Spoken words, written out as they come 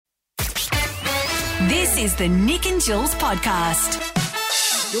This is the Nick and Jules podcast.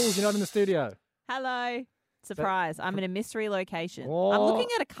 Jules, you're not in the studio. Hello. Surprise. I'm in a mystery location. I'm Oh. looking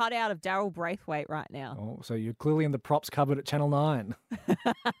at a cutout of Daryl Braithwaite right now. Oh, so you're clearly in the props cupboard at Channel 9. You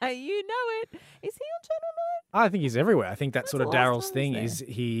know it. Is he on Channel I think he's everywhere. I think that's sort of the last Daryl's time thing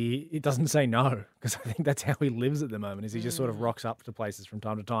he is it doesn't say no, because I think that's how he lives at the moment, is he just sort of rocks up to places from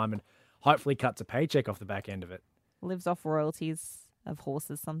time to time and hopefully cuts a paycheck off the back end of it. 9? Lives off royalties of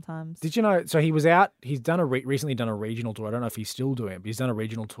horses sometimes. Did you know, so he was out, he's done recently done a regional tour. I don't know if he's still doing it, but he's done a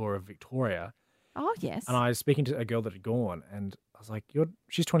regional tour of Victoria. Oh, yes. And I was speaking to a girl that had gone, and I was like,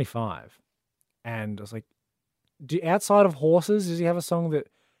 she's 25. And I was like, outside of horses, does he have a song that,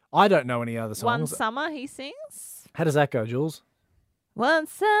 I don't know any other One songs. Summer he sings. How does that go, Jules? One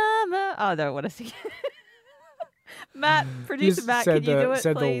Summer. Oh, I don't want to sing. Matt, producer Matt, can you do it,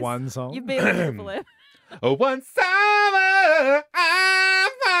 said please? the one song. You've been wonderful. Em. Oh, one summer, I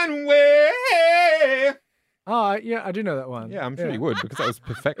found way. Oh, yeah, I do know that one. Yeah, I'm sure you would, because that was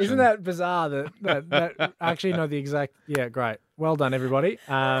perfection. Isn't that bizarre that I actually know the exact... Yeah, great. Well done, everybody.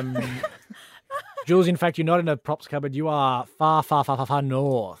 Jules, in fact, you're not in a props cupboard. You are far, far, far, far, far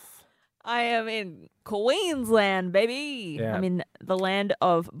north. I am in Queensland, baby. Yeah. I'm in the land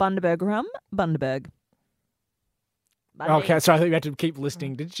of Bundaberg rum. Bundaberg. Okay, sorry, I thought you had to keep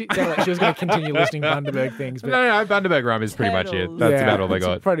listening. Did she sound like she was going to continue listing Bundaberg things? But No, Bundaberg rum is pretty much it. Turtles. That's yeah, about all they it's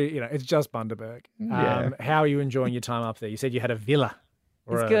got. Pretty, it's just Bundaberg. Yeah. How are you enjoying your time up there? You said you had a villa.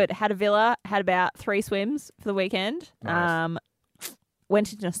 It's good. Had a villa, had about 3 swims for the weekend. Nice.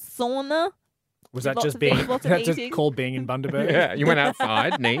 Went into a sauna. Was that lots just of being? things, lots of That's just eating. called being in Bundaberg. Yeah, you went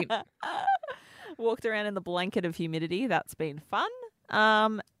outside, neat. Walked around in the blanket of humidity. That's been fun.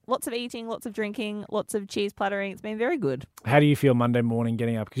 Lots of eating, lots of drinking, lots of cheese plattering. It's been very good. How do you feel Monday morning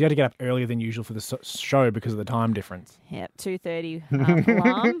getting up? Because you had to get up earlier than usual for the show because of the time difference. Yep, 2:30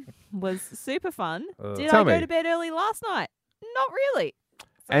 alarm was super fun. Did Tell I go me. to bed early last night? Not really. So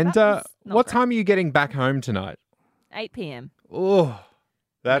And that was not what great. time are you getting back home tonight? 8 p.m. Oh,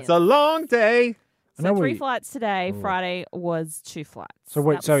 that's Yes. a long day. I know So 3 we- flights today. Oh. Friday was 2 flights. So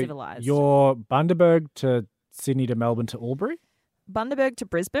wait, That was so civilised. you're Bundaberg to Sydney to Melbourne to Albury? Bundaberg to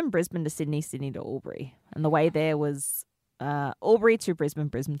Brisbane, Brisbane to Sydney, Sydney to Albury. And the way there was Albury to Brisbane,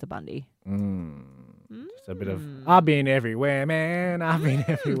 Brisbane to Bundy. Just a bit of, I've been everywhere, man. I've been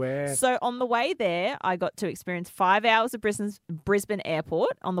everywhere. So on the way there, I got to experience 5 hours of Brisbane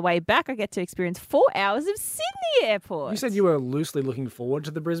Airport. On the way back, I get to experience 4 hours of Sydney Airport. You said you were loosely looking forward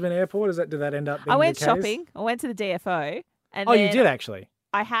to the Brisbane airport. Did that end up being I went the case? shopping. I went to the DFO. And Oh, you then did actually.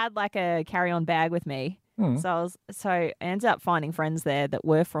 I had like a carry-on bag with me. So I ended up finding friends there that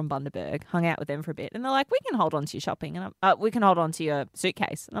were from Bundaberg, hung out with them for a bit, and they're like, "We can hold on to your shopping, and we can hold on to your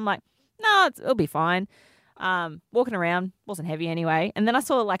suitcase." And I'm like, "No, it'll be fine." Walking around wasn't heavy anyway, and then I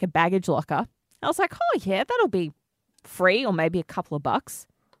saw like a baggage locker. I was like, "Oh yeah, that'll be free, or maybe a couple of bucks."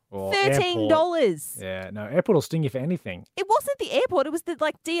 Or $13. airport. Yeah, no, airport will sting you for anything. It wasn't the airport; it was the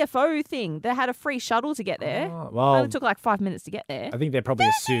like DFO thing. They had a free shuttle to get there. Oh, It well, only took like 5 minutes to get there. I think they're probably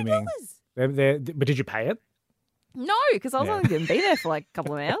assuming. But did you pay it? No, because I was Yeah. only going to be there for like a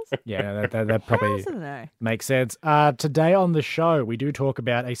couple of hours. Yeah, that How probably else did I know? makes sense. Today on the show, we do talk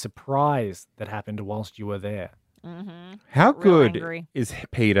about a surprise that happened whilst you were there. How Real good angry. is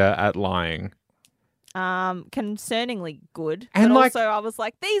Peter at lying? Concerningly good. And, but like- also I was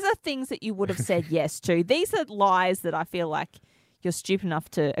like, these are things that you would have said yes to. These are lies that I feel like you're stupid enough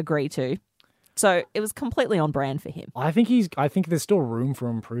to agree to. So it was completely on brand for him. I think there's still room for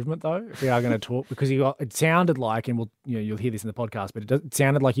improvement though. If we are going to talk, because it sounded like, and you'll hear this in the podcast, but it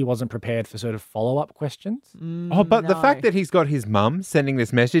sounded like he wasn't prepared for sort of follow-up questions. Oh, but the no. fact that he's got his mum sending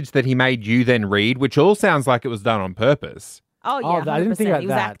this message that he made you then read, which all sounds like it was done on purpose. Oh yeah, I didn't 100%. think about He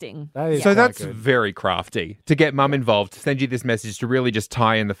was that. acting. That is So quite that's good. very crafty to get mum involved, to send you this message to really just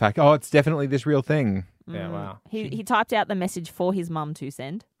tie in the fact, oh, it's definitely this real thing. Yeah, wow. He typed out the message for his mum to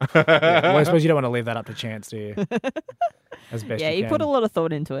send. Yeah, well, I suppose you don't want to leave that up to chance, do you? As best Yeah, you he can. put a lot of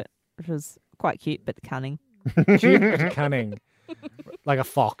thought into it, which was quite cute but cunning. Cute and cunning, like a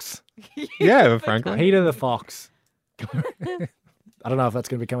fox. Yeah, frankly. Peter the fox. I don't know if that's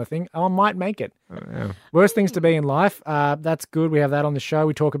going to become a thing. Oh, I might make it. Yeah. Worst things to be in life. That's good. We have that on the show.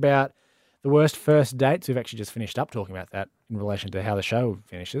 We talk about the worst first dates. We've actually just finished up talking about that in relation to how the show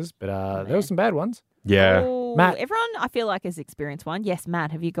finishes. But there were some bad ones. Yeah. Oh, Matt. everyone I feel like has experienced one. Yes,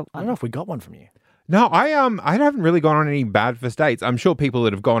 Matt, have you got I don't one? know if we got one from you. No, I haven't really gone on any bad first dates. I'm sure people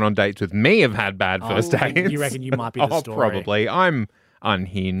that have gone on dates with me have had bad first dates. You reckon you might be the story? Probably. I'm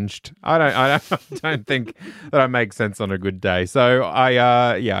unhinged. I don't think that I make sense on a good day. So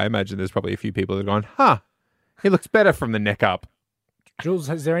I imagine there's probably a few people that have gone, he looks better from the neck up. Jules,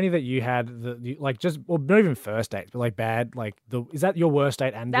 is there any that you had that you, like just, well, not even first dates, but like bad, like is that your worst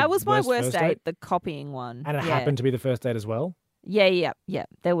date and That the was my worst first date, the copying one. And it Yeah. happened to be the first date as well? Yeah.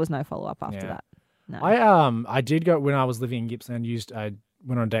 There was no follow up after Yeah. that. No. I did go when I was living in Gippsland. I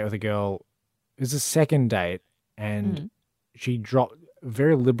went on a date with a girl. It was a second date, and she dropped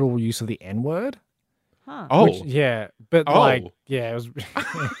very liberal use of the N word. Huh. Oh, But Oh. like, yeah, it was.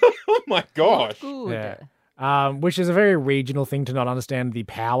 oh my gosh. Good. Yeah. Which is a very regional thing to not understand the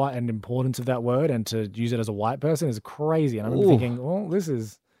power and importance of that word, and to use it as a white person is crazy. And I'm Ooh. thinking, well,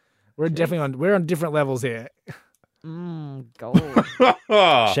 we're on different levels here. Gold.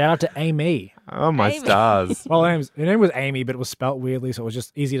 Shout out to Amy. Oh my Amy. stars. Well, her name was Amy, but it was spelt weirdly, so it was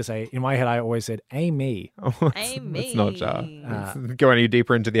just easy to say. In my head, I always said Amy. Amy. Let's not go any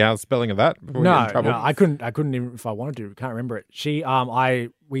deeper into the spelling of that before we get in No, trouble. I couldn't even if I wanted to. Can't remember it.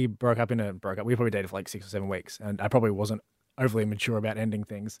 We broke up. We probably dated for like 6 or 7 weeks, and I probably wasn't overly mature about ending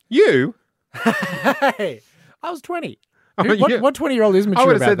things. You? Hey, I was 20. Oh, yeah. What 20-year-old is mature I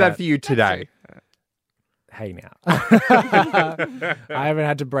would have about said that for you today. Hey now. I haven't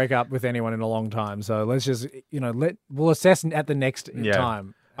had to break up with anyone in a long time, so let's just we'll assess at the next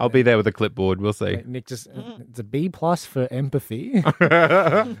time. I'll be there with a clipboard. We'll see. Nick it's a B+ for empathy.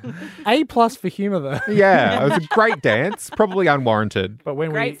 A+ for humor though. Yeah, it was a great dance. Probably unwarranted. But when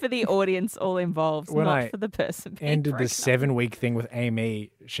Great we for the audience all involved, When not I for the person being ended broken the up. 7-week thing with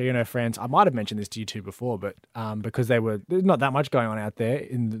Amy, she and her friends, I might have mentioned this to you two before, but because there's not that much going on out there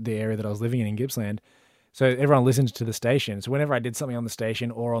in the area that I was living in Gippsland. So everyone listens to the station. So whenever I did something on the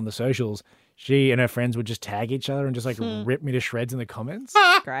station or on the socials, she and her friends would just tag each other and just like rip me to shreds in the comments.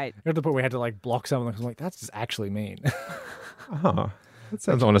 Great. At the point we had to like block someone. I'm like, that's just actually mean. Oh, that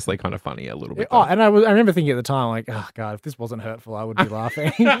sounds honestly kind of funny a little bit. Oh, and I remember thinking at the time, like, oh God, if this wasn't hurtful, I would be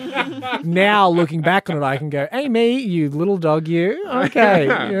laughing. Now looking back on it, I can go, Amy, you little dog, you. Okay,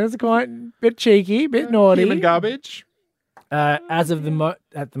 it's quite a bit cheeky, bit naughty. Human garbage. As of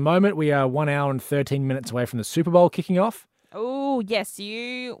at the moment, we are 1 hour and 13 minutes away from the Super Bowl kicking off. Oh, yes.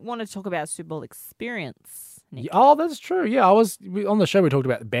 You want to talk about Super Bowl experience, Nick. Oh, that's true. Yeah, on the show. We talked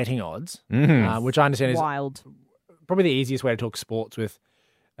about the betting odds, which I understand is Wild. probably the easiest way to talk sports with.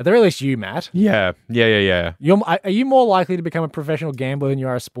 At the very least, you, Matt. Yeah. Are you more likely to become a professional gambler than you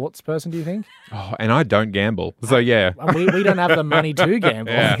are a sports person? Do you think? Oh, and I don't gamble. So yeah. And we don't have the money to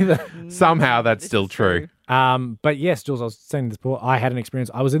gamble either. Somehow that's This still is true. But yes, Jules, I was saying this before. I had an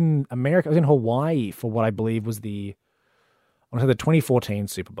experience. I was in America. I was in Hawaii for what I believe was the 2014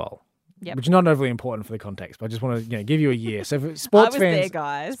 Super Bowl. Yep. Which is not overly important for the context, but I just want to give you a year. So for sports I was fans, there,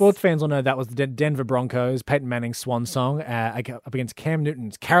 guys. sports fans will know that was the Denver Broncos, Peyton Manning's swan song, up against Cam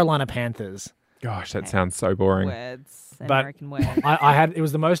Newton's Carolina Panthers. Gosh, that sounds so boring. Words. But American words. it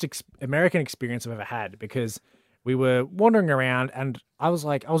was the most American experience I've ever had because we were wandering around and I was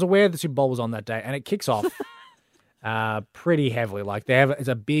aware the Super Bowl was on that day and it kicks off pretty heavily. Like it's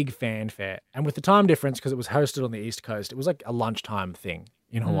a big fanfare. And with the time difference, because it was hosted on the East Coast, it was like a lunchtime thing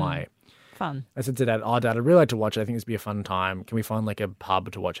in Hawaii. Fun. I said to Dad, Dad, I'd really like to watch it. I think this would be a fun time. Can we find like a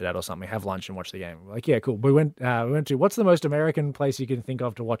pub to watch it at or something? Have lunch and watch the game. We're like, yeah, cool. We went to, what's the most American place you can think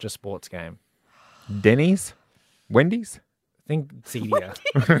of to watch a sports game? Denny's? Wendy's? Think Cedia.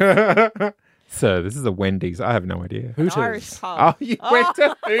 Sir, this is a Wendy's. I have no idea. Irish Hooters. pub. Oh, you went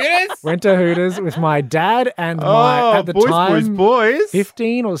to Hooters? Went to Hooters with my dad and my, at the time, boys.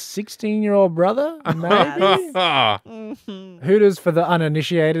 15 or 16-year-old brother, maybe. Hooters, for the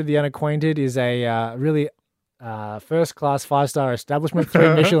uninitiated, the unacquainted, is a really first-class 5-star establishment,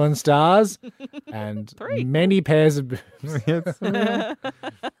 3 Michelin stars, and many pairs of boobs. It's a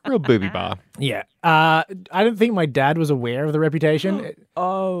real booby bar. Yeah. I don't think my dad was aware of the reputation,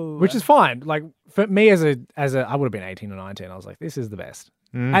 Oh. which is fine. Like, for me as a I would have been 18 or 19, I was like, this is the best.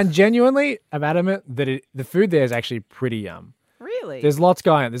 And genuinely, I'm adamant that the food there is actually pretty yum. Really? There's lots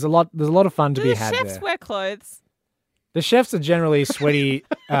going on. There's a lot of fun to Do be the had chefs there. wear clothes? The chefs are generally sweaty.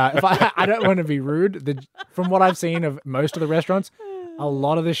 If I don't want to be rude, from what I've seen of most of the restaurants, a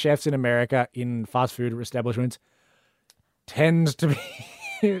lot of the chefs in America in fast food establishments tend to be.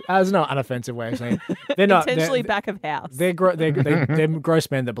 That's not an unoffensive way of saying it. They're not Intentionally back of house. They're gross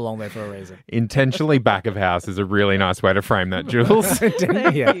men that belong there for a reason. Intentionally back of house is a really nice way to frame that, Jules.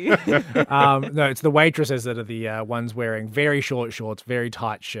 Yeah. No, it's the waitresses that are the ones wearing very short shorts, very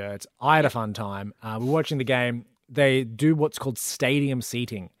tight shirts. I had a fun time. We're watching the game. They do what's called stadium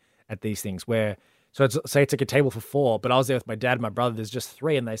seating at these things where, so say it's like a table for 4, but I was there with my dad and my brother, there's just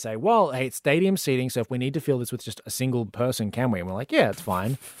 3, and they say, well, hey, it's stadium seating, so if we need to fill this with just a single person, can we? And we're like, yeah, it's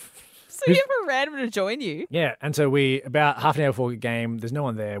fine. So you have a random to join you. Yeah, and so we, about half an hour before the game, there's no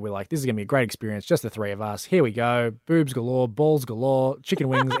one there. We're like, this is going to be a great experience, just the three of us. Here we go. Boobs galore, balls galore, chicken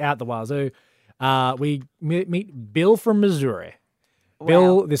wings out the wazoo. We meet Bill from Missouri.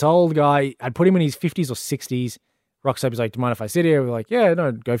 Bill, this old guy, I'd put him in his 50s or 60s. Rocks up, he's like, do you mind if I sit here? We're like, yeah,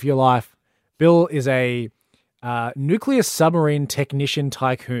 no, go for your life. Bill is a nuclear submarine technician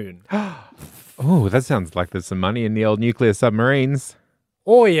tycoon. Oh, that sounds like there's some money in the old nuclear submarines.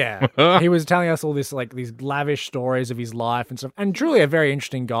 Oh, yeah. He was telling us all this, like, these lavish stories of his life and stuff. And truly a very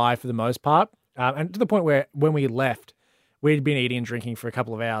interesting guy for the most part. And to the point where when we left, we'd been eating and drinking for a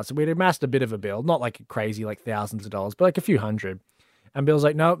couple of hours. So we'd amassed a bit of a bill, not like crazy, like thousands of dollars, but like a few hundred. And Bill's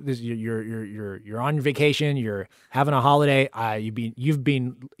like, no, you're on vacation. You're having a holiday. You've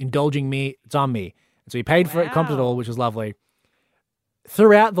been indulging me. It's on me. And so he paid for it, comped it all, which was lovely.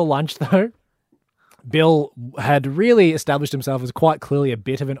 Throughout the lunch, though, Bill had really established himself as quite clearly a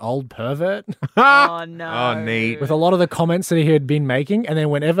bit of an old pervert. Oh, no. Oh, neat. With a lot of the comments that he had been making. And then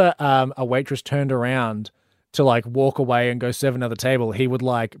whenever a waitress turned around to like walk away and go serve another table, he would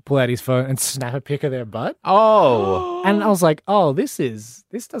like pull out his phone and snap a pic of their butt. Oh. And I was like, oh, this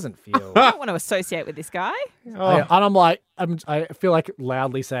doesn't feel. I don't want to associate with this guy. And I'm like, I feel like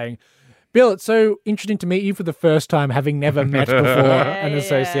loudly saying, Bill, it's so interesting to meet you for the first time, having never met before and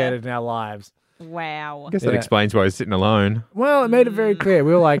associated in our lives. Wow. I guess that explains why he's sitting alone. Well, it made it very clear.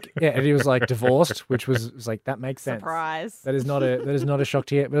 We were like, yeah, and he was like divorced, which was like, that makes sense. Surprise. That is not a shock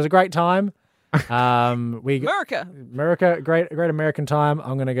to you. But it was a great time. America, great American time.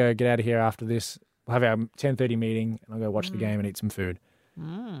 I'm gonna go get out of here after this. We'll have our 10:30 meeting, and I'll go watch the game and eat some food.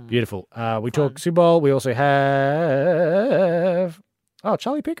 Beautiful. We talk Super Bowl. We also have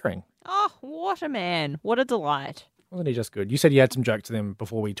Charlie Pickering. Oh, what a man. What a delight. Wasn't he just good? You said you had some jokes to him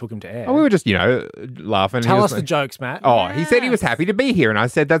before we took him to air. Oh, we were just, laughing. Tell us the jokes, Matt. Oh, he said he was happy to be here, and I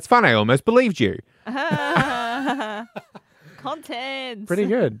said, that's fun. I almost believed you. Content. Pretty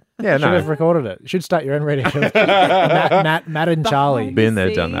good. Yeah, Should have recorded it. Should start your own radio show. Matt and Charlie. Been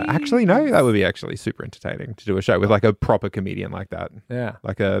there, done that. Actually, no, that would be actually super entertaining to do a show with like a proper comedian like that. Yeah.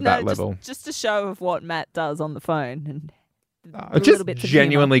 Like that level. Just a show of what Matt does on the phone and just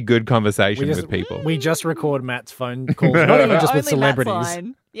genuinely good conversation with people. We just record Matt's phone calls, not even just with celebrities. Matt's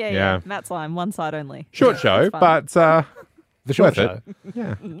line. Yeah. Matt's line, one side only. Short show, but the short show.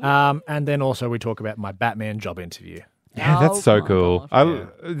 Yeah. And then also we talk about my Batman job interview. Yeah, that's so cool.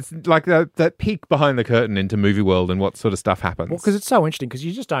 It's like that peek behind the curtain into movie world and what sort of stuff happens. Well, because it's so interesting because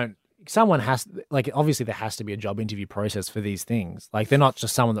you just don't. Someone has, like, obviously there has to be a job interview process for these things. Like, they're not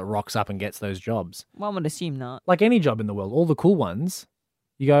just someone that rocks up and gets those jobs. One would assume not. Like any job in the world, all the cool ones,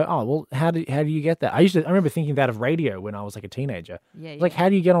 you go, oh, well, how do you get that? I remember thinking that of radio when I was like a teenager. Yeah. Like, how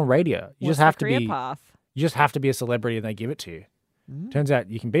do you get on radio? You What's just have the to be. path? You just have to be a celebrity and they give it to you. Turns out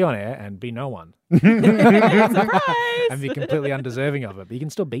you can be on air and be no one. Surprise! And be completely undeserving of it, but you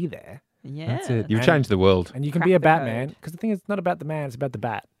can still be there. Yeah. That's it. You've changed the world. And you can Crack be a the Batman code. because the thing is, it's not about the man, it's about the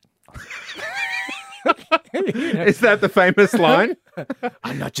bat. Is that the famous line?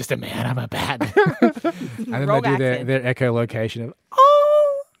 I'm not just a man, I'm a bat. And then Wrong they do accent. their echolocation of,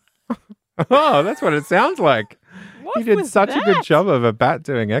 Oh, that's what it sounds like. What You did was such a good that? job of a bat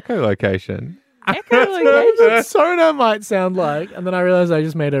doing echolocation. Echolocation. sonar might sound like. And then I realized I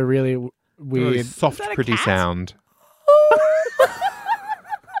just made a really Really weird. soft, that a pretty cat? sound.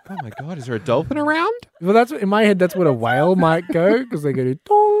 Oh my God, is there a dolphin around? Well, that's in my head. That's what a whale might go because they go to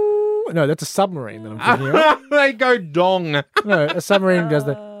dong. No, that's a submarine that I'm thinking of. They go dong. No, a submarine does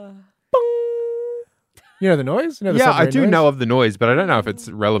the. You know the noise? You know the Yeah, I submarine do noise? know of the noise, but I don't know if it's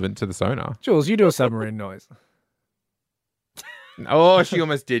relevant to the sonar. Jules, you do a submarine noise. Oh, she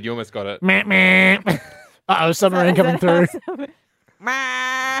almost did. You almost got it. Meh, meh. Uh-oh, submarine coming through.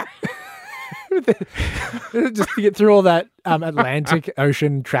 Just to get through all that Atlantic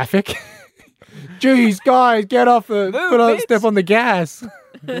Ocean traffic. Jeez, guys, get off step on the gas.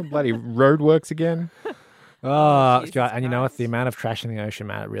 Bloody roadworks again. Oh, Jesus God. And you know what? Christ. The amount of trash in the ocean,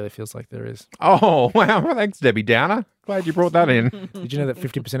 Matt, it really feels like there is. Oh, wow. Well, thanks, Debbie Downer. Glad you brought that in. Did you know that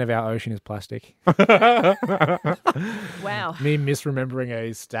 50% of our ocean is plastic? Wow. Me misremembering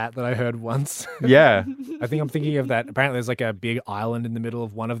a stat that I heard once. Yeah. I think I'm thinking of that. Apparently, there's like a big island in the middle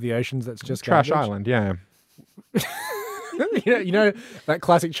of one of the oceans that's just Trash garbage. Island, yeah. you know that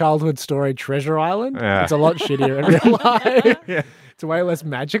classic childhood story, Treasure Island? Yeah. It's a lot shittier in real life. Yeah. It's way less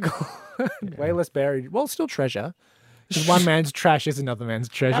magical, way less buried. Well, still treasure. Because one man's trash is another man's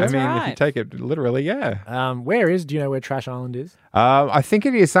treasure. That's I mean, if you right. take it literally, yeah. Do you know where Trash Island is? I think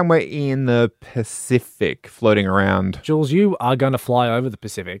it is somewhere in the Pacific floating around. Jules, you are going to fly over the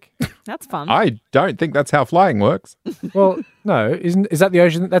Pacific That's fun. I don't think that's how flying works. Well, no, is that the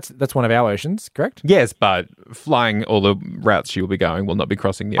ocean? That's one of our oceans, correct? Yes, but flying all the routes she will be going will not be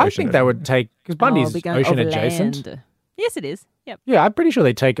crossing the I ocean. think they would take because Bundy's I'll be going ocean overland. adjacent. Yes, it is. Yep. Yeah, I'm pretty sure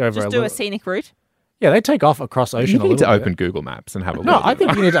they take over. Just do a scenic route. Yeah, they take off across ocean. You a need little to bit. open Google Maps and have a look. No, I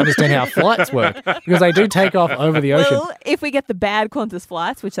think you need to understand how flights work because they do take off over the ocean. Well, if we get the bad Qantas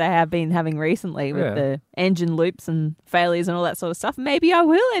flights, which they have been having recently with Yeah. the engine loops and failures and all that sort of stuff, maybe I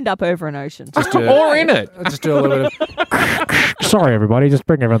will end up over an ocean. Or in it. Just do a little bit of. Sorry, everybody. Just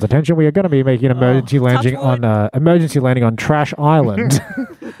bring everyone's attention. We are going to be making emergency landing on Trash Island.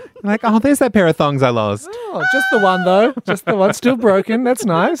 Like, oh, there's that pair of thongs I lost. Oh, just the one though. Just the one. Still broken. That's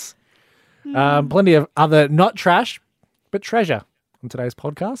nice. Plenty of other not trash, but treasure on today's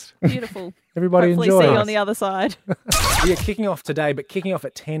podcast. Beautiful. Everybody Hopefully enjoy. see you it. on the other side. We are kicking off today, but kicking off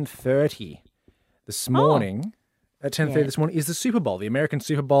at 10:30 this morning. At 10:30 this morning is the Super Bowl, the American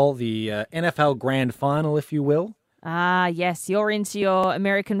Super Bowl, the NFL Grand Final, if you will. Ah, yes. You're into your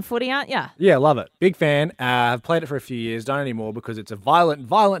American footy, aren't you? Yeah, love it. Big fan. I've played it for a few years. Don't anymore because it's a violent,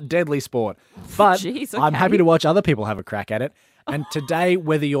 deadly sport. But Jeez, I'm okay. happy to watch other people have a crack at it. And today,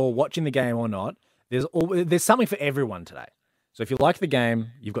 whether you're watching the game or not, there's something for everyone today. So if you like the game,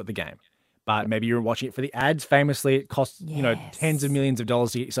 you've got the game. But maybe you're watching it for the ads. Famously, it costs tens of millions of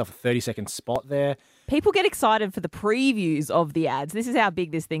dollars to get yourself a 30-second spot there. People get excited for the previews of the ads. This is how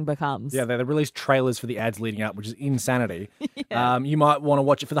big this thing becomes. Yeah, they release trailers for the ads leading up, which is insanity. You might want to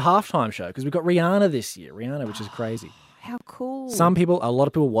watch it for the halftime show because we've got Rihanna this year. Rihanna, which is crazy. How cool. A lot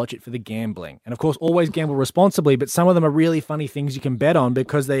of people watch it for the gambling. And of course, always gamble responsibly, but some of them are really funny things you can bet on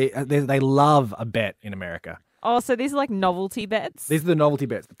because they love a bet in America. Oh, so these are like novelty bets? These are the novelty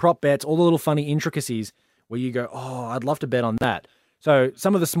bets, the prop bets, all the little funny intricacies where you go, oh, I'd love to bet on that. So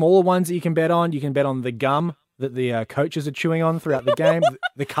some of the smaller ones that you can bet on the gum that the coaches are chewing on throughout the game,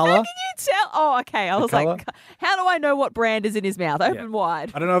 the colour. How can you tell? Oh, okay. I was colour? like, how do I know what brand is in his mouth? Open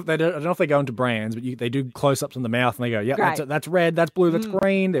wide. I don't know if they go into brands, but they do close-ups in the mouth and they go, yeah, Great. that's red, that's blue, that's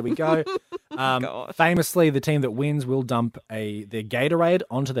green. There we go. Famously, the team that wins will dump their Gatorade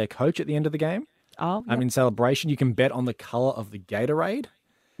onto their coach at the end of the game. Oh, In celebration, you can bet on the color of the Gatorade.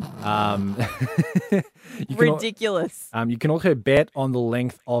 ridiculous. You can also bet on the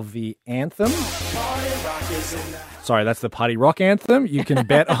length of the anthem. Sorry, that's the Party Rock anthem. You can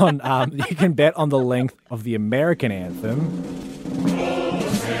bet on the length of the American anthem.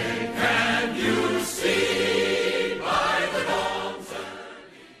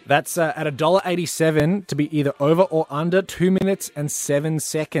 That's at $1.87 to be either over or under 2 minutes and 7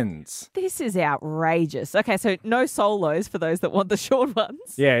 seconds. This is outrageous. Okay, so no solos for those that want the short ones.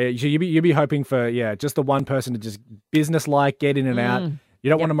 Yeah, you'd be hoping for just the one person to just business-like get in and out. You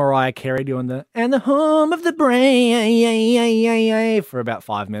don't want a Mariah Carey doing the home of the brain for about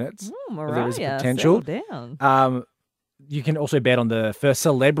 5 minutes. Ooh, Mariah, there is potential. settle down. You can also bet on the first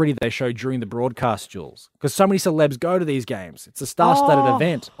celebrity they show during the broadcast, Jules, because so many celebs go to these games. It's a star-studded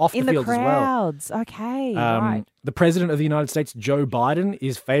event off the in field the as well. crowds. Okay, right. The president of the United States, Joe Biden,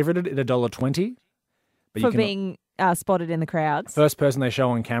 is favorited at $1.20. But For being spotted in the crowds. First person they show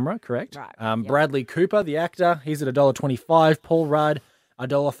on camera, correct? Right, yep. Bradley Cooper, the actor, he's at $1.25. Paul Rudd,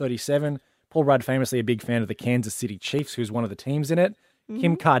 $1.37. Paul Rudd, famously a big fan of the Kansas City Chiefs, who's one of the teams in it.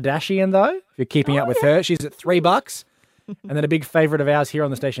 Kim Kardashian, though, if you're keeping up with her, she's at $3. And then a big favourite of ours here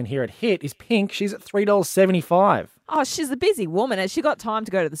on the station here at Hit is Pink. She's at $3.75. Oh, she's a busy woman. Has she got time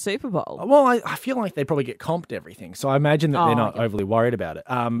to go to the Super Bowl? Well, I feel like they probably get comped everything, so I imagine that they're not overly worried about it.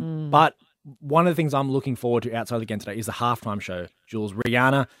 But one of the things I'm looking forward to outside the game today is the halftime show. Jules,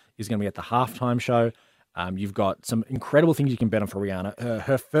 Rihanna is going to be at the halftime show. You've got some incredible things you can bet on for Rihanna.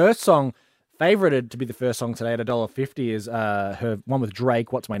 Her first song, favorited to be the first song today at $1.50, is her one with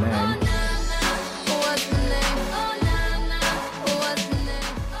Drake, What's My Name?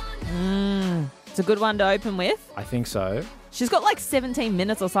 It's a good one to open with. I think so. She's got like 17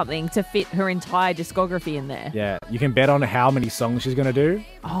 minutes or something to fit her entire discography in there. Yeah, you can bet on how many songs she's going to do.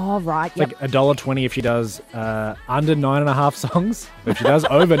 Oh, right. It's like $1.20 if she does under 9.5 songs. But if she does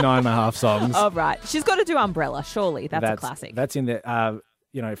over 9.5 songs. Oh, right. She's got to do Umbrella, surely. That's a classic. That's in there.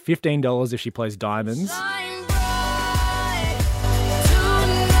 $15 if she plays Diamonds.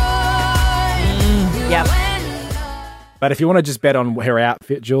 Yep. But if you want to just bet on her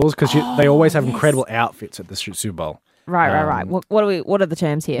outfit, Jules, because they always have incredible outfits at the Super Bowl. Right. What are the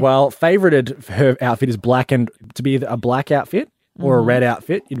terms here? Well, favorited for her outfit is black, and to be either a black outfit or a red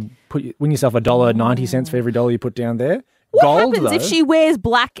outfit, you'd win yourself $1.90 for every dollar you put down there. What Gold, happens if though, she wears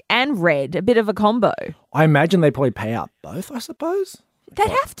black and red? A bit of a combo. I imagine they probably pay out both, I suppose. They'd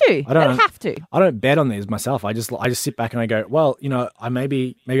have to. I don't- They'd have to. I don't bet on these myself. I just sit back and I go, well, I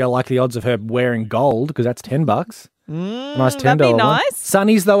maybe I like the odds of her wearing gold because that's $10. Nice $10 that'd be one. nice.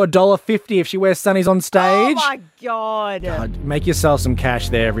 Sunnies though $1.50 if she wears sunnies on Oh stage. my God. Make yourself some cash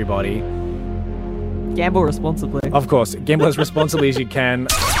there, everybody. Gamble responsibly. Of course, gamble as responsibly as you can.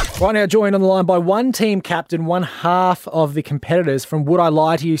 Right now, joined on the line by one team captain, one half of the competitors from Would I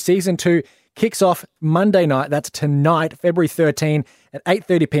Lie to You? Season 2 kicks off Monday night. That's tonight, February 13 at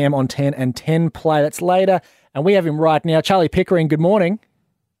 8:30 p.m. on 10 and 10 Play. That's later. And we have him right now. Charlie Pickering, good morning.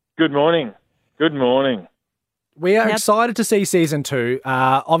 Good morning. Good morning. We are Yep. excited to see Season 2.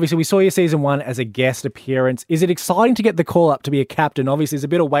 Obviously, we saw you Season 1 as a guest appearance. Is it exciting to get the call up to be a captain? Obviously, there's a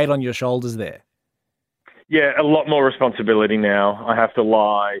bit of weight on your shoulders there. Yeah, a lot more responsibility now. I have to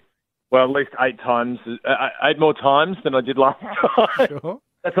lie, well, at least 8 more times than I did last time. Sure.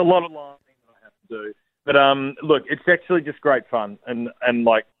 That's a lot of lying that I have to do. But look, it's actually just great fun, and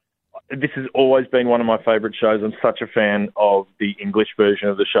like this has always been one of my favourite shows. I'm such a fan of the English version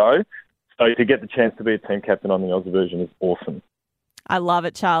of the show, so to get the chance to be a team captain on the Aussie version is awesome. I love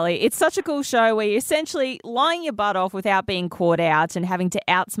it, Charlie. It's such a cool show where you're essentially lying your butt off without being caught out and having to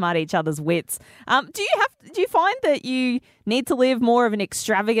outsmart each other's wits. Do you find that you need to live more of an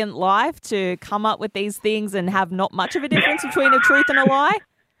extravagant life to come up with these things and have not much of a difference between a truth and a lie?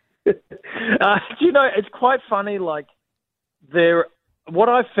 It's quite funny. Like what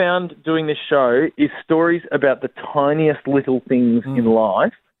I've found doing this show is stories about the tiniest little things in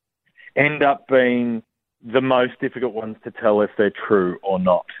life end up being the most difficult ones to tell if they're true or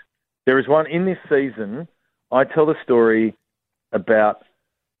not. There is one in this season. I tell the story about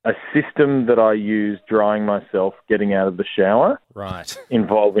a system that I use drying myself getting out of the shower, Right.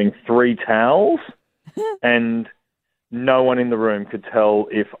 involving 3 towels, and no one in the room could tell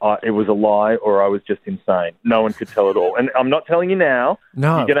if it was a lie or I was just insane. No one could tell at all. And I'm not telling you now.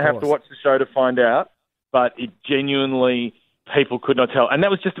 No, You're going to of have to course. watch the show to find out. But it genuinely, people could not tell. And that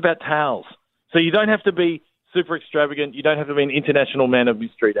was just about towels. So you don't have to be super extravagant. You don't have to be an international man of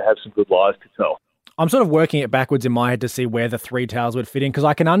mystery to have some good lies to tell. I'm sort of working it backwards in my head to see where the 3 towels would fit in because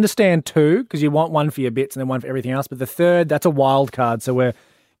I can understand 2 because you want one for your bits and then one for everything else. But the third, that's a wild card. So we're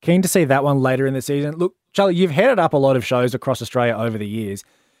keen to see that one later in the season. Look, Charlie, you've headed up a lot of shows across Australia over the years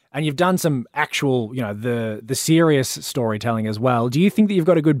and you've done some actual, the serious storytelling as well. Do you think that you've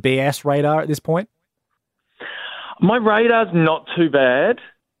got a good BS radar at this point? My radar's not too bad,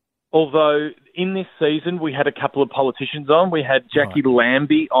 although in this season we had a couple of politicians on. We had Jackie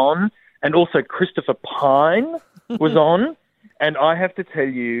Lambie on, and also Christopher Pine was on. And I have to tell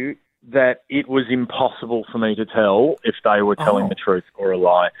you that it was impossible for me to tell if they were telling the truth or a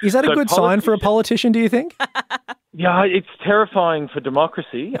lie. Is that a So good sign for a politician, do you think? Yeah, it's terrifying for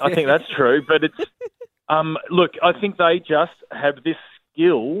democracy. I think that's true. But it's look, I think they just have this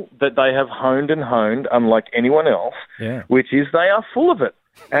skill that they have honed unlike anyone else, which is they are full of it.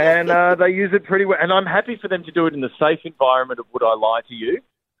 And they use it pretty well. And I'm happy for them to do it in the safe environment of Would I Lie to You,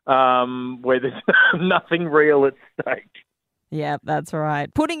 where there's nothing real at stake. Yeah, that's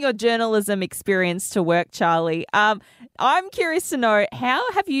right. Putting your journalism experience to work, Charlie. I'm curious to know,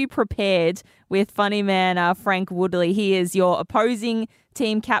 how have you prepared with funny man Frank Woodley? He is your opposing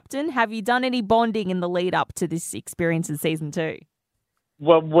team captain. Have you done any bonding in the lead up to this experience in season 2?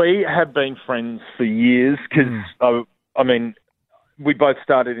 Well, we have been friends for years because, we both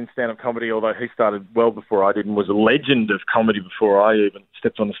started in stand-up comedy, although he started well before I did and was a legend of comedy before I even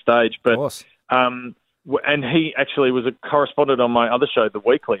stepped on the stage. But, Of course. and he actually was a correspondent on my other show, The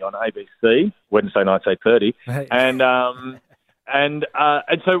Weekly, on ABC, Wednesday nights, 8:30. Hey. And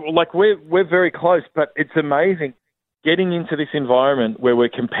so, like, we're very close, but it's amazing getting into this environment where we're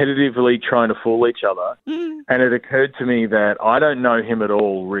competitively trying to fool each other. And it occurred to me that I don't know him at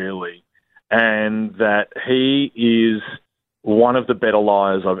all, really, and that he is one of the better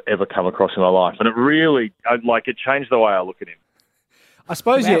liars I've ever come across in my life. And it really, it changed the way I look at him. I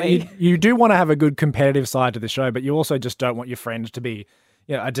suppose Really? you do want to have a good competitive side to the show, but you also just don't want your friend to be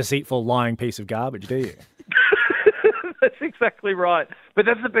a deceitful, lying piece of garbage, do you? That's exactly right. But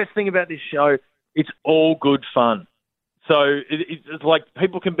that's the best thing about this show. It's all good fun. So it's like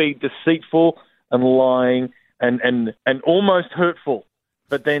people can be deceitful and lying and almost hurtful.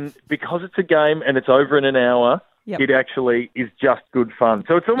 But then because it's a game and it's over in an hour, it actually is just good fun.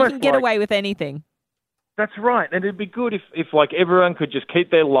 So it's You almost can get like, away with anything. That's right. And it'd be good if everyone could just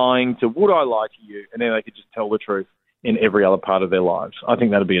keep their lying to Would I Lie to You, and then they could just tell the truth in every other part of their lives. I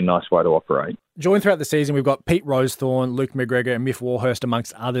think that'd be a nice way to operate. Joined throughout the season, we've got Pete Rosethorn, Luke McGregor, and Miff Warhurst,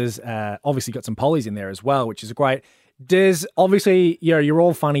 amongst others. Obviously got some Pollies in there as well, which is great. Does obviously, you're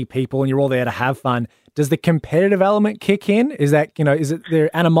all funny people and you're all there to have fun. Does the competitive element kick in? Is that, is it there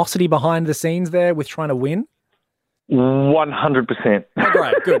animosity behind the scenes there with trying to win? 100%. Oh,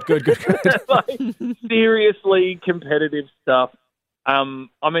 great. Good. Like, seriously competitive stuff. I'm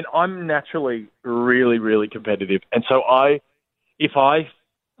naturally really, really competitive. And so if I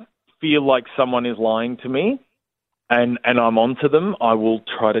feel like someone is lying to me and I'm onto them, I will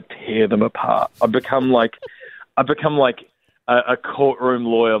try to tear them apart. I become like a courtroom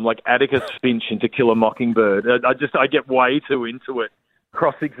lawyer. I'm like Atticus Finch in To Kill a Mockingbird. I get way too into it,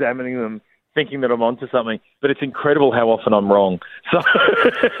 cross-examining them, thinking that I'm onto something. But it's incredible how often I'm wrong. So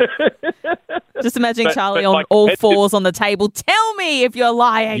just imagining Charlie on all fours on the table. Tell me if you're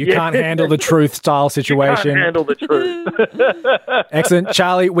lying. You can't handle the truth style situation. You can't handle the truth. Excellent.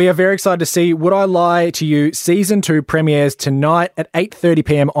 Charlie, we are very excited to see Would I Lie to You Season 2 premieres tonight at 8:30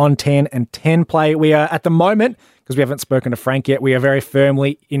 p.m. on 10 and 10 Play. We are at the moment, because we haven't spoken to Frank yet, we are very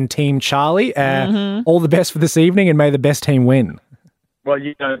firmly in Team Charlie. All the best for this evening and may the best team win. Well,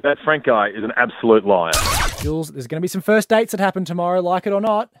 that Frank guy is an absolute liar. Jules, there's going to be some first dates that happen tomorrow, like it or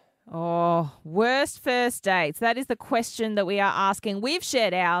not. Oh, worst first dates. That is the question that we are asking. We've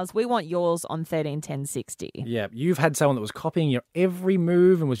shared ours. We want yours on 131060. Yeah, you've had someone that was copying your every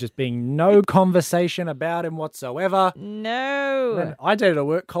move and was just being no conversation about him whatsoever. No. And I dated a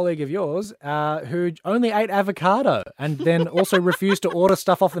work colleague of yours who only ate avocado and then also refused to order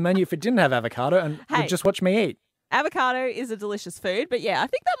stuff off the menu if it didn't have avocado and would just watch me eat. Avocado is a delicious food, but yeah, I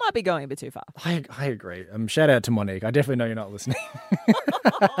think that might be going a bit too far. I agree. Shout out to Monique. I definitely know you're not listening.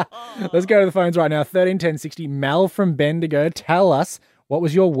 Let's go to the phones right now. 131060. Mel from Bendigo. Tell us, what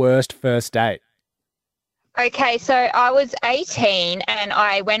was your worst first date? Okay, so I was 18 and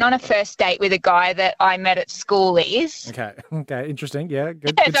I went on a first date with a guy that I met at schoolies. Okay, interesting. Yeah,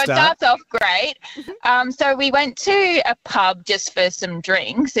 good So start. it starts off great. So we went to a pub just for some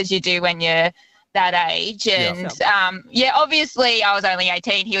drinks, as you do when you're that age. And obviously I was only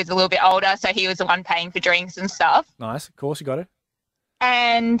 18. He was a little bit older, so he was the one paying for drinks and stuff. Nice. Of course, you got it.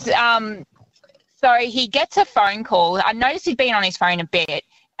 And so he gets a phone call. I noticed he'd been on his phone a bit,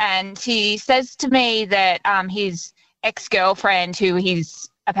 and he says to me that his ex-girlfriend, who he's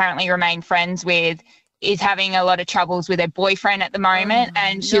apparently remained friends with, is having a lot of troubles with her boyfriend at the moment,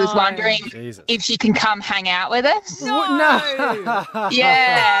 and she was wondering if she can come hang out with us. No.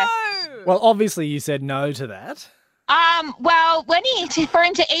 Yeah. Well, obviously you said no to that. Well, for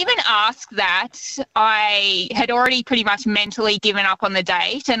him to even ask that, I had already pretty much mentally given up on the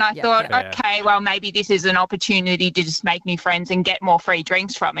date, and I thought, okay, well, maybe this is an opportunity to just make new friends and get more free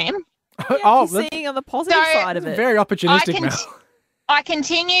drinks from him. Seeing on the positive side of it. Very opportunistic now. I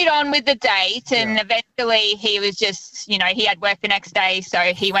continued on with the date, and eventually he was just, he had work the next day, so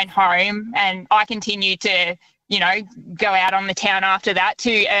he went home, and I continued to, go out on the town after that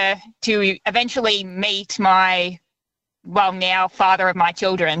to eventually meet my, now father of my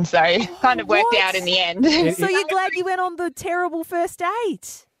children. So kind of worked out in the end. So you're glad you went on the terrible first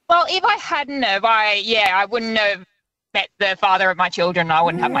date? Well, if I hadn't have, I wouldn't have met the father of my children. I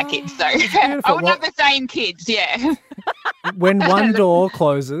wouldn't have my kids. So I wouldn't have the same kids. Yeah. When one door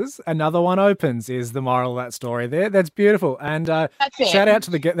closes, another one opens is the moral of that story there. That's beautiful. And shout out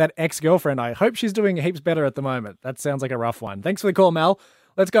to that ex-girlfriend. I hope she's doing heaps better at the moment. That sounds like a rough one. Thanks for the call, Mel.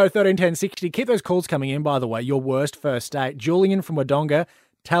 Let's go 131060. Keep those calls coming in, by the way. Your worst first date. Julian from Wodonga.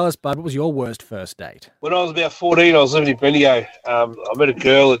 Tell us, bud, what was your worst first date? When I was about 14, I was living in Bendigo. I met a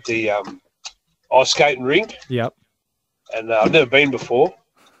girl at the ice skating rink. Yep. And I've never been before.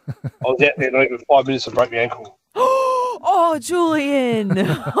 I was out there not even 5 minutes and broke my ankle. Oh, Julian.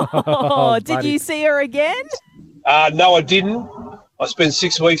 Did you see her again? No, I didn't. I spent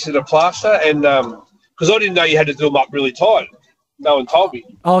 6 weeks in a plaster, and because I didn't know you had to do them up really tight. No one told me.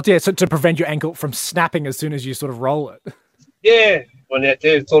 Oh, dear. So to prevent your ankle from snapping as soon as you sort of roll it. Yeah. Went out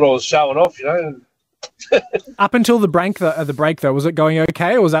there, thought I was showing off, Up until the break, though, was it going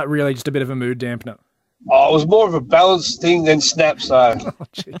okay, or was that really just a bit of a mood dampener? Oh, it was more of a balance thing than snap, so. Oh,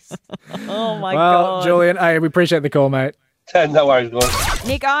 jeez. Oh, my God. God. Julian, hey, we appreciate the call, mate. No worries, guys.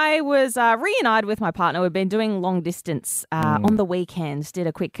 Nick, I was reunited with my partner. We've been doing long distance on the weekends, did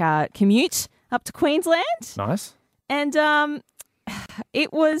a quick commute up to Queensland. Nice. And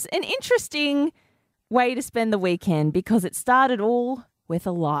it was an interesting way to spend the weekend because it started all with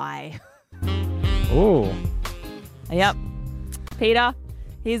a lie. Oh. Yep. Peter,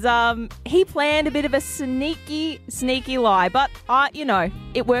 he planned a bit of a sneaky lie, but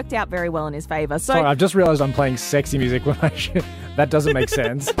it worked out very well in his favour. So Sorry, I've just realised I'm playing sexy music when that doesn't make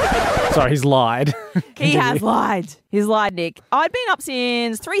sense. Sorry, he's lied. He has lied. He's lied, Nick. I'd been up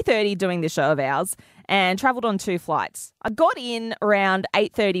since 3:30 doing this show of ours and travelled on 2 flights. I got in around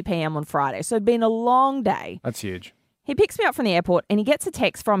 8:30 p.m. on Friday, so it'd been a long day. That's huge. He picks me up from the airport and he gets a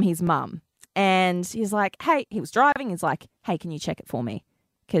text from his mum. And he's like, hey, he was driving. He's like, hey, can you check it for me?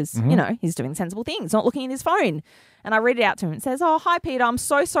 Because, he's doing sensible things, not looking at his phone. And I read it out to him. It says, oh, hi, Peter. I'm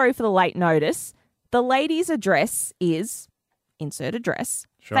so sorry for the late notice. The lady's address is insert address.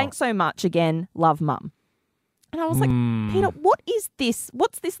 Sure. Thanks so much again. Love, Mum. And I was like, Peter, what is this?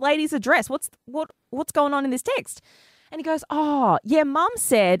 What's this lady's address? What's going on in this text? And he goes, oh, yeah, Mum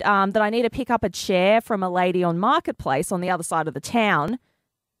said that I need to pick up a chair from a lady on Marketplace on the other side of the town.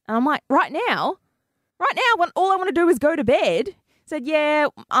 And I'm like, right now, when all I want to do is go to bed. Said, yeah,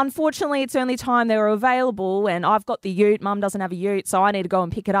 unfortunately, it's the only time they were available, and I've got the ute. Mum doesn't have a ute, so I need to go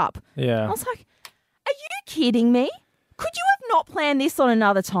and pick it up. Yeah. I was like, are you kidding me? Could you have not planned this on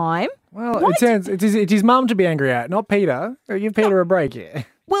another time? Well, it's his mum to be angry at, not Peter. Give Peter a break here.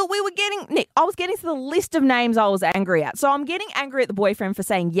 Well, Nick, I was getting to the list of names I was angry at. So I'm getting angry at the boyfriend for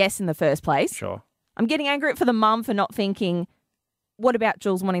saying yes in the first place. Sure. I'm getting angry at for the mum for not thinking, what about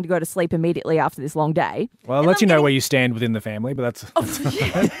Jules wanting to go to sleep immediately after this long day? Well, it lets you know where you stand within the family, but that's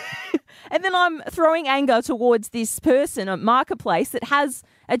And then I'm throwing anger towards this person at Marketplace that has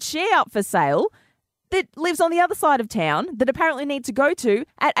a chair up for sale that lives on the other side of town that apparently need to go to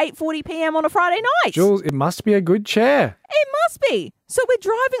at 8:40 p.m. on a Friday night. Jules, it must be a good chair. It must be. So we're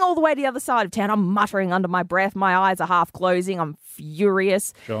driving all the way to the other side of town. I'm muttering under my breath. My eyes are half closing. I'm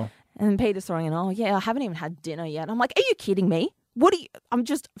furious. Sure. And Peter's throwing in, oh, yeah, I haven't even had dinner yet. I'm like, are you kidding me? I'm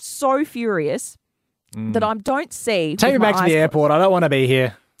just so furious that I don't see. Take me back to the airport. I don't want to be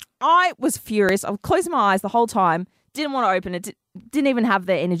here. I was furious. I was closing my eyes the whole time. Didn't want to open it. Didn't even have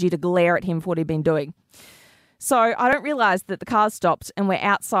the energy to glare at him for what he'd been doing. So I don't realise that the car's stopped and we're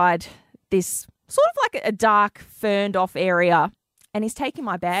outside this sort of like a dark, ferned off area. And he's taking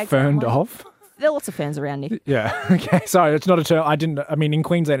my bag. Ferned off? There are lots of ferns around, Nick. Yeah. Okay. Sorry, it's not a term. I mean, in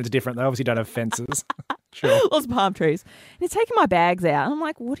Queensland, it's different. They obviously don't have fences. Sure. Lots of palm trees. And he's taking my bags out. And I'm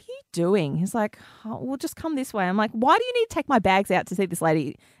like, what are you doing? He's like, oh, we'll just come this way. I'm like, why do you need to take my bags out to see this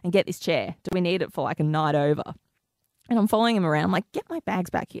lady and get this chair? Do we need it for like a night over? And I'm following him around. I'm like, get my bags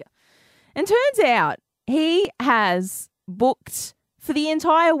back here. And turns out he has booked for the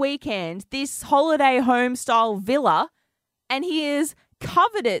entire weekend this holiday home style villa, and he has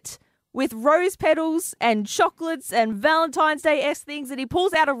covered it with rose petals and chocolates and Valentine's Day-esque things. And he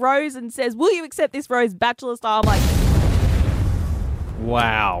pulls out a rose and says, will you accept this rose bachelor style? I'm like,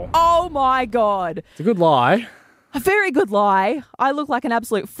 wow. Oh my God. It's a good lie. A very good lie. I look like an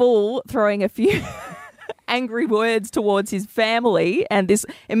absolute fool throwing a few angry words towards his family and this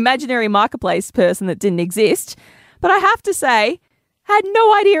imaginary Marketplace person that didn't exist. But I have to say, had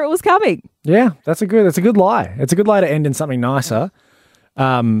no idea it was coming. Yeah, that's a good lie. It's a good lie to end in something nicer.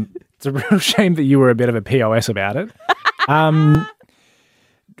 It's a real shame that you were a bit of a POS about it.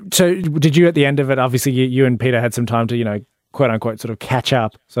 So did you at the end of it, obviously you and Peter had some time to, quote unquote, sort of catch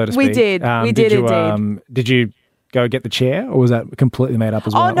up, so to speak. We did. Indeed. Did you go get the chair, or was that completely made up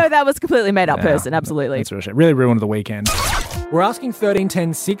as well? Oh, no, that was completely made up person. Absolutely. That's a real shame. Really ruined the weekend. We're asking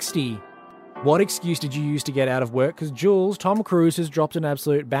 131060. What excuse did you use to get out of work? Because Jules, Tom Cruise has dropped an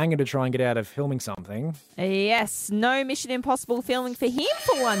absolute banger to try and get out of filming something. Yes, no Mission Impossible filming for him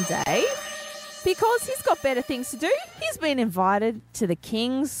for one day because he's got better things to do. He's been invited to the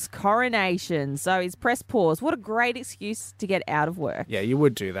King's coronation, so he's pressed pause. What a great excuse to get out of work. Yeah, you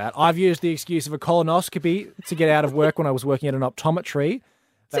would do that. I've used the excuse of a colonoscopy to get out of work when I was working at an optometry.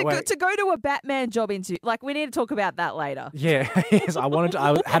 To go to a Batman job interview. Like, we need to talk about that later. Yeah, yes. I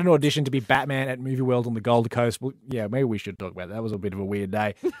had an audition to be Batman at Movie World on the Gold Coast. Well, yeah, maybe we should talk about that. That was a bit of a weird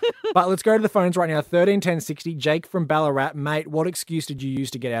day. But let's go to the phones right now. 131060. Jake from Ballarat. Mate, what excuse did you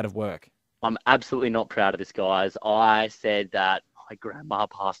use to get out of work? I'm absolutely not proud of this, guys. I said that my grandma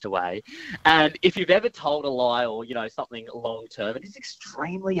passed away. And if you've ever told a lie or, something long term, it is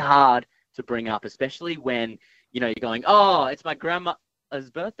extremely hard to bring up, especially when, you're going, oh, it's my grandma's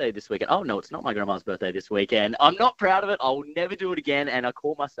birthday this weekend. Oh, no, it's not my grandma's birthday this weekend. I'm not proud of it. I'll never do it again. And I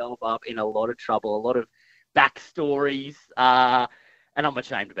caught myself up in a lot of trouble, a lot of backstories. And I'm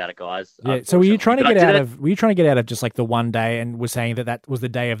ashamed about it, guys. Yeah. So were you trying to get out of just like the one day and was saying that was the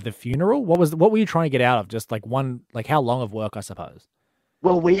day of the funeral? What were you trying to get out of? Just like how long of work, I suppose?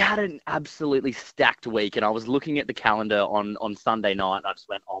 Well, we had an absolutely stacked week, and I was looking at the calendar on Sunday night, and I just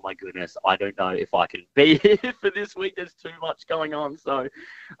went, oh, my goodness, I don't know if I can be here for this week. There's too much going on. So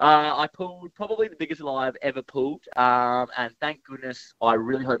I pulled probably the biggest lie I've ever pulled, and thank goodness, I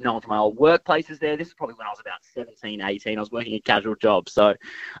really hope no one from my old workplace is there. This is probably when I was about 17, 18. I was working a casual job. So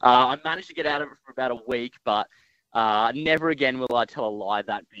I managed to get out of it for about a week, but never again will I tell a lie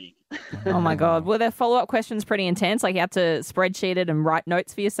that big. Oh, my God. Were the follow-up questions pretty intense? Like you had to spreadsheet it and write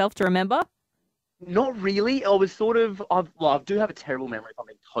notes for yourself to remember? Not really. I was sort of, I do have a terrible memory, if I'm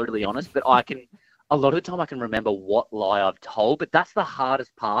being totally honest, but a lot of the time I can remember what lie I've told, but that's the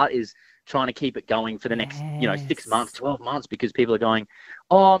hardest part is trying to keep it going for the next, 6 months, 12 months, because people are going,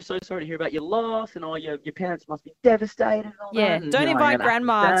 oh, I'm so sorry to hear about your loss, and your parents must be devastated. And all that. And, don't invite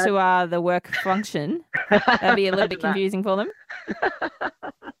grandma to the work function. That'd be a little bit confusing for them.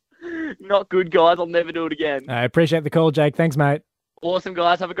 Not good, guys. I'll never do it again. I appreciate the call, Jake. Thanks, mate. Awesome,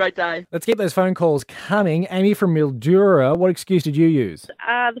 guys. Have a great day. Let's keep those phone calls coming. Amy from Mildura, what excuse did you use?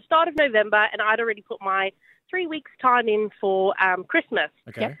 The start of November, and I'd already put my 3 weeks' time in for Christmas.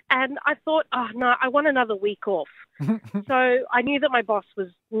 Okay. Yep. And I thought, oh, no, I want another week off. So I knew that my boss was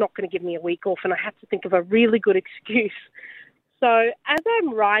not going to give me a week off, and I had to think of a really good excuse. So as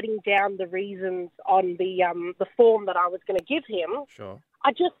I'm writing down the reasons on the form that I was going to give him, sure,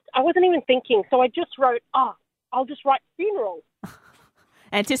 I wasn't even thinking. So I just wrote, I'll just write funeral.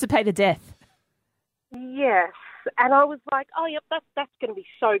 Anticipated death. Yes. And I was like, oh, yep, that's going to be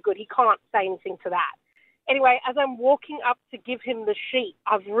so good. He can't say anything to that. Anyway, as I'm walking up to give him the sheet,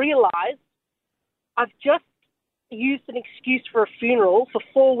 I've realised I've just used an excuse for a funeral for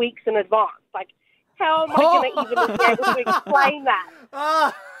 4 weeks in advance. Like, how am I going to even be able to explain that?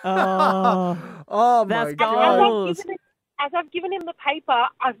 Oh my God. As I've given him the paper,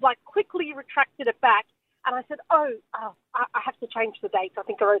 I've quickly retracted it back. And I said, I have to change the date. I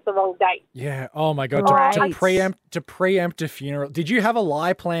think I wrote the wrong date. Yeah. Oh, my God. Right. To preempt a funeral. Did you have a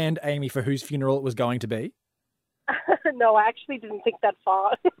lie planned, Amy, for whose funeral it was going to be? No, I actually didn't think that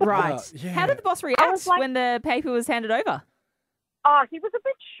far. Right. Yeah. How did the boss react when the paper was handed over? He was a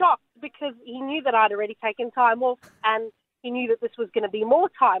bit shocked because he knew that I'd already taken time off and he knew that this was going to be more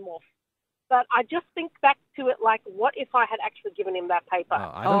time off. But I just think back to it what if I had actually given him that paper?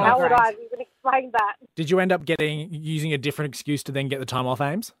 I don't know. How would I have even explained that? Did you end up using a different excuse to then get the time off,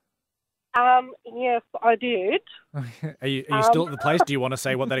 Ames? Yes, I did. Are you still at the place? Do you want to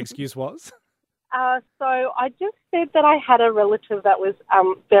say what that excuse was? So I just said that I had a relative that was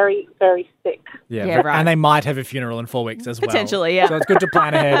very, very sick. Yeah, right. And they might have a funeral in 4 weeks as well. Potentially, yeah. So it's good to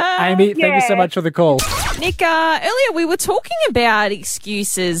plan ahead. Amy, thank you so much for the call. Nick, earlier we were talking about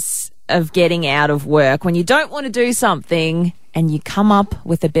excuses of getting out of work when you don't want to do something and you come up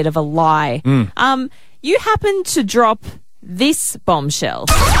with a bit of a lie. You happened to drop this bombshell.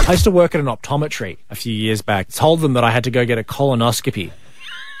 I used to work at an optometry a few years back. Told them that I had to go get a colonoscopy.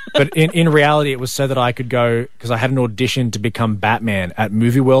 But in reality, it was so that I could go, because I had an audition to become Batman at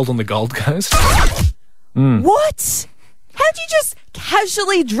Movie World on the Gold Coast. What? How'd you just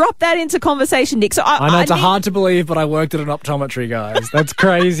casually drop that into conversation, Nick? So I know it's hard to believe, but I worked at an optometry, guys. That's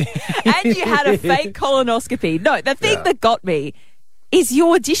crazy. And you had a fake colonoscopy. No, the thing that got me is you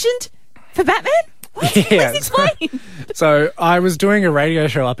auditioned for Batman? What? Yeah. Please explain. So I was doing a radio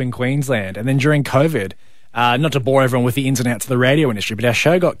show up in Queensland, and then during COVID, not to bore everyone with the ins and outs of the radio industry, but our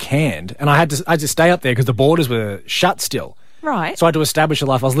show got canned, and I had to stay up there because the borders were shut still. Right. So I had to establish a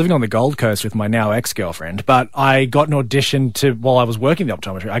life. I was living on the Gold Coast with my now ex-girlfriend, but I got an audition while I was working the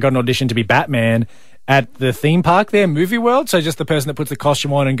optometry, I got an audition to be Batman at the theme park there, Movie World. So just the person that puts the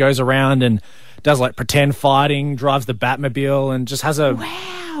costume on and goes around and does pretend fighting, drives the Batmobile, and just has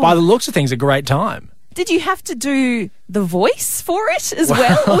by the looks of things, a great time. Did you have to do the voice for it as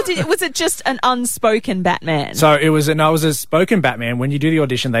well? Or was it just an unspoken Batman? So it was a spoken Batman. When you do the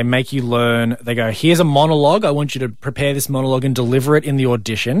audition, they make you learn. They go, here's a monologue. I want you to prepare this monologue and deliver it in the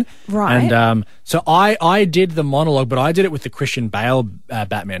audition. Right. And so I did the monologue, but I did it with the Christian Bale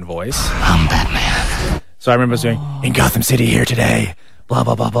Batman voice. I'm Batman. So I remember doing, in Gotham City here today, blah,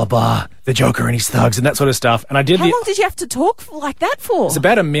 blah, blah, blah, blah, the Joker and his thugs and that sort of stuff. And I did How long did you have to talk like that for? It's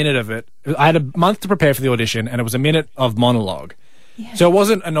about a minute of it. I had a month to prepare for the audition, and it was a minute of monologue. Yeah. So it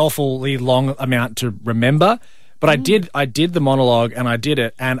wasn't an awfully long amount to remember, but I did the monologue, and I did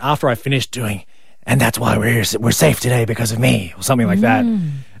it. And after I finished doing, and that's why we're safe today because of me, or something like that,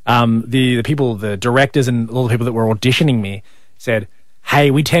 the people, the directors and all the people that were auditioning me said,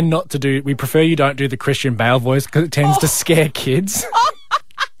 hey, we prefer you don't do the Christian Bale voice because it tends to scare kids.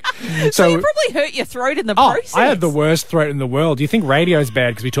 So you probably hurt your throat in the process. I had the worst throat in the world. You think radio's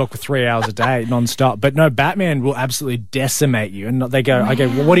bad because we talk for 3 hours a day non-stop. But no, Batman will absolutely decimate you. And I go,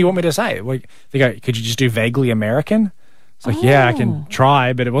 well, what do you want me to say? They go, could you just do vaguely American? It's like, yeah, I can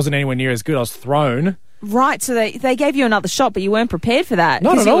try, but it wasn't anywhere near as good. I was thrown. Right, so they gave you another shot, but you weren't prepared for that.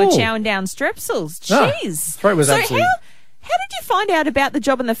 Not at all. Because you were chowing down strepsils. Jeez. Throat was absolutely... How did you find out about the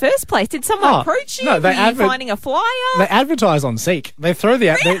job in the first place? Did someone approach you? No, Were you finding a flyer? They advertise on Seek. They throw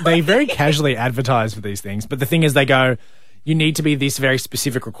they very casually advertise for these things. But the thing is, they go, you need to be this very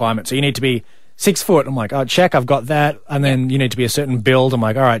specific requirement. So you need to be 6 foot. I'm like, oh, check, I've got that. And then you need to be a certain build. I'm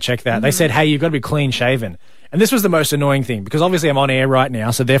like, all right, check that. Mm-hmm. They said, hey, you've got to be clean shaven. And this was the most annoying thing because obviously I'm on air right now,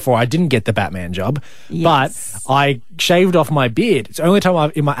 so therefore I didn't get the Batman job. Yes. But I shaved off my beard. It's the only time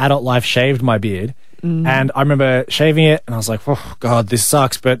I've in my adult life shaved my beard. And I remember shaving it and I was like, oh, God, this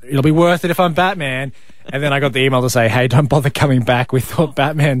sucks, but it'll be worth it if I'm Batman. And then I got the email to say, hey, don't bother coming back. We thought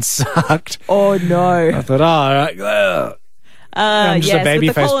Batman sucked. Oh, no. I thought, I'm just a baby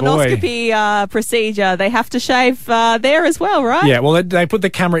with the colonoscopy procedure, they have to shave there as well, right? Yeah, well, they put the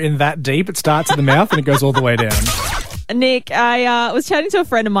camera in that deep. It starts at the mouth and it goes all the way down. Nick, I was chatting to a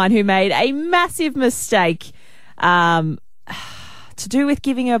friend of mine who made a massive mistake to do with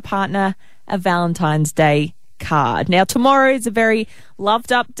giving her partner a Valentine's Day card. Now, tomorrow is a very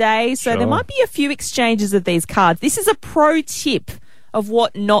loved up day, so there might be a few exchanges of these cards. This is a pro tip of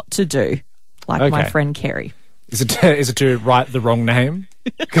what not to do, like my friend Kerry. Is it to write the wrong name?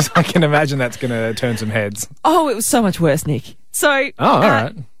 Because I can imagine that's going to turn some heads. Oh, it was so much worse, Nick. So, all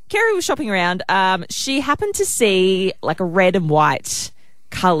right. Kerry was shopping around. She happened to see like a red and white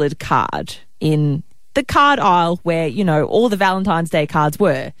coloured card in the card aisle where, you know, all the Valentine's Day cards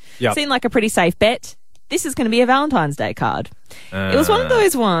were. Yep. Seemed like a pretty safe bet. This is going to be a Valentine's Day card. It was one of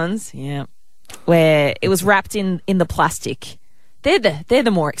those ones, where it was wrapped in the plastic. They're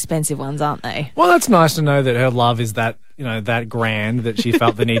the more expensive ones, aren't they? Well, that's nice to know that her love is that, you know, that grand that she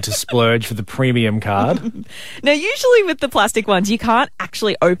felt the need to splurge for the premium card. Now, usually with the plastic ones, you can't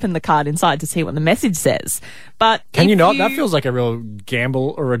actually open the card inside to see what the message says. But can you not? That feels like a real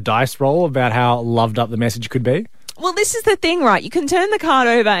gamble or a dice roll about how loved up the message could be. Well, this is the thing, right? You can turn the card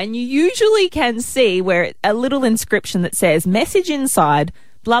over and you usually can see where a little inscription that says, message inside,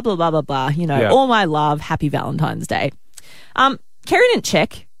 blah, blah, blah, blah, blah, you know, all my love, happy Valentine's Day. Kerry didn't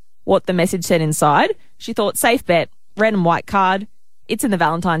check what the message said inside. She thought, safe bet, red and white card. It's in the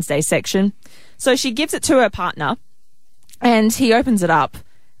Valentine's Day section. So she gives it to her partner and he opens it up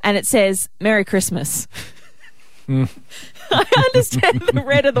and it says, Merry Christmas. I understand the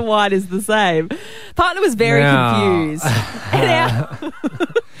red and the white is the same. Partner was very confused.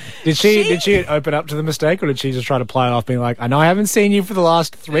 Did she open up to the mistake or did she just try to play it off being like, I know I haven't seen you for the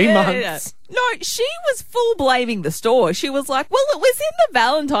last 3 months? No, she was full blaming the store. She was like, well, it was in the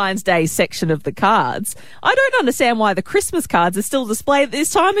Valentine's Day section of the cards. I don't understand why the Christmas cards are still displayed at this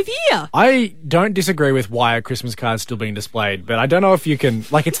time of year. I don't disagree with why a Christmas card's still being displayed, but I don't know if you can,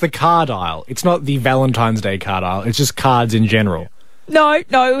 like, it's the card aisle. It's not the Valentine's Day card aisle. It's just cards in general. No,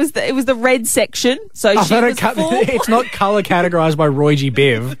 it was the red section. So it's not color categorized by Roy G.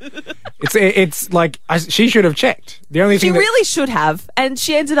 Biv. It's like she should have checked. The only thing she really should have, and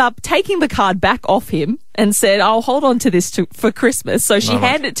she ended up taking the card back off him and said, "I'll hold on to this for Christmas." So she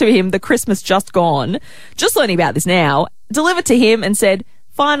handed it to him. The Christmas just gone. Just learning about this now. Delivered to him and said,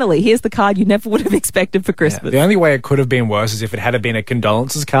 finally, here's the card you never would have expected for Christmas. Yeah, the only way it could have been worse is if it had been a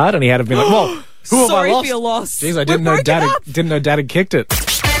condolences card and he had been like, "Whoa, who have I lost? For your loss. Jeez, I didn't know Dad had kicked it."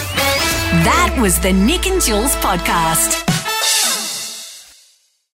 That was the Nick and Jules podcast.